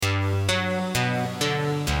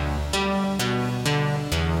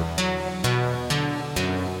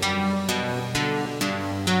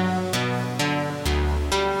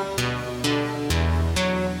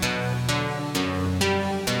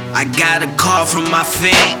I got a call from my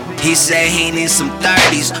fiend. He said he needs some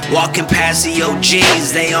 30s. Walking past the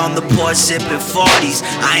OGs, they on the porch sipping 40s.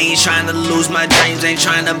 I ain't trying to lose my dreams, ain't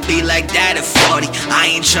trying to be like that at 40.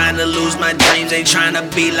 I ain't trying to lose my dreams, ain't trying to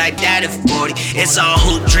be like that at 40. It's all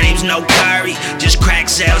hoop dreams, no curry. Just crack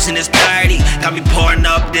sales and it's 30. Got me pouring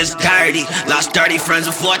up this dirty. Lost 30 friends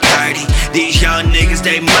before 30. These young niggas,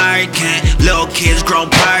 they American. Little kids,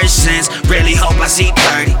 grown persons. Really hope I see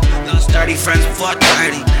 30. Lost 30 friends before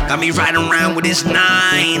 30. Got me riding around with this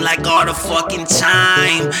 9 like all the fucking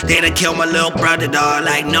time. They done killed my little brother, dawg.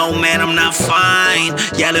 Like, no man, I'm not fine.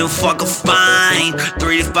 Yelling, fuck a fine.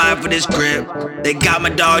 3 to 5 for this grip. They got my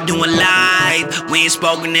dog doing live. We ain't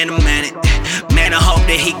spoken in a minute. Man, I hope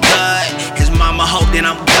that he good. His mama hope that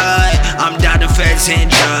I'm good. I'm down to feds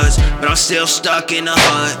and drugs, but I'm still stuck in the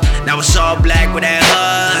hood. Now it's all black with that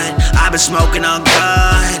hood. I've been smoking on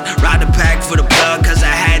good. Ride the pack for the blood, cause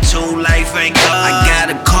I had to, life ain't good. I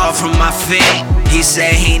got a call from my fiend. He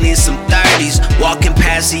said he needs some 30s. Walking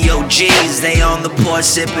past the OGs, they on the porch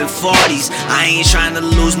sipping 40s. I ain't trying to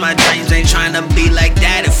lose my dreams, ain't trying to be like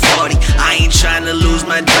that at 40. I ain't trying to lose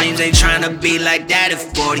my dreams, ain't trying to be like that at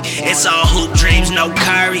 40. It's all hoop dreams, no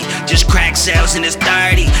curry. Just crack sales and it's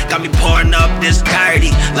 30. Got me pouring up this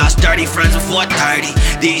dirty. Lost 30 friends before 30.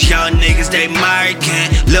 These young niggas, they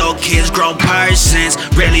American. Little kids, grown persons.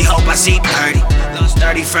 Really hope I see 30. Lost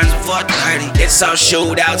 30 friends before 30. It's all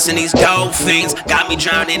shootouts and these dope things. Got me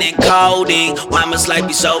drowning in codeine. Why must life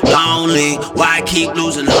be so lonely? Why I keep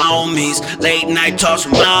losing homies? Late night talks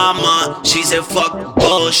from mama. She said fuck the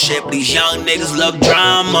bullshit, but these young niggas love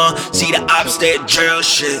drama. See the ops, they drill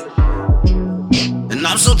shit. And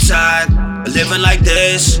I'm so tired of living like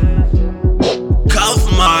this.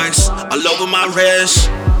 Cuff marks all over my wrist.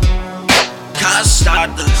 Car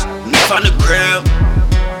starters, enough on the crib.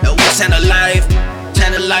 And we tend to life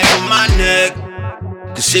on my neck.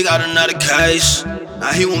 Cause she got another case.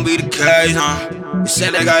 Now he won't be the case, huh? He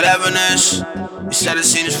said they got evidence. He said they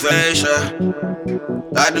seen his face, yeah.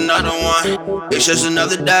 Got another one. It's just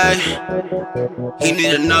another day. He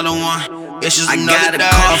need another one. It's just another day.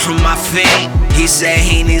 I got a call from my fiend. He said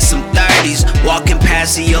he needs some 30s. Walking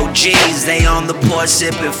past the OGs, they on the porch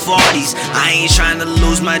sipping 40s. I ain't trying to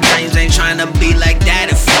lose my dreams, ain't trying to be like that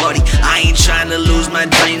at 40. I ain't trying to lose my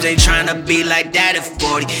dreams, ain't trying to be like that at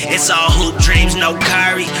 40. It's all hoop dreams, no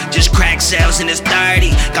curry. Just crack sales and it's 30.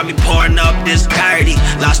 Got me pouring up this dirty.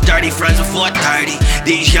 Lost 30 friends before 30.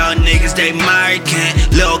 These young niggas, they American.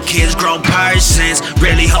 Little kids, grown persons.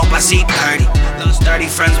 Really hope I see 30. Lost 30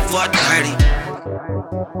 friends before 30.